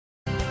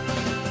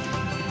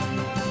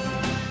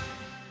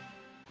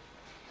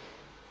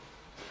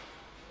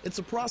It's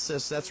a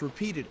process that's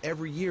repeated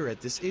every year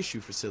at this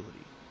issue facility.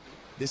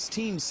 This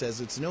team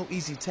says it's no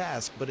easy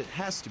task, but it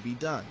has to be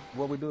done.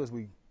 What we do is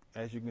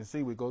as you can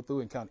see, we go through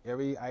and count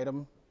every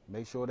item,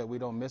 make sure that we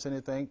don't miss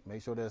anything,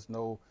 make sure there's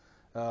no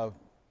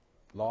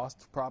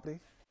lost property.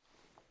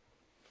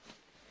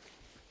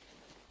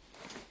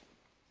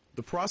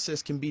 The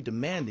process can be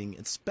demanding,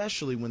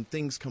 especially when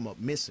things come up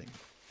missing.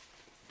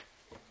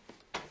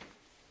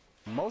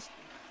 Most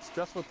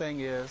stressful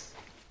thing is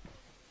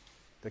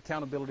the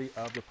accountability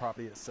of the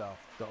property itself.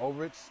 The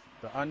overage,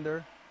 the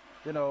under,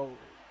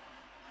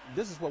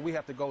 this is what we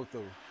have to go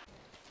through.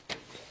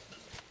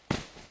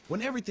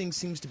 When everything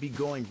seems to be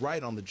going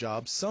right on the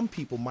job, some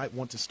people might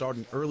want to start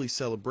an early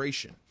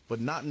celebration,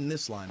 but not in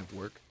this line of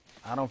work.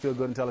 I don't feel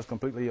good until it's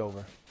completely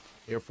over.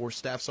 Air Force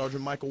Staff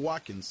Sergeant Michael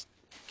Watkins,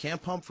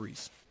 Camp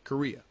Humphreys,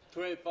 Korea.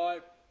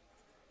 25.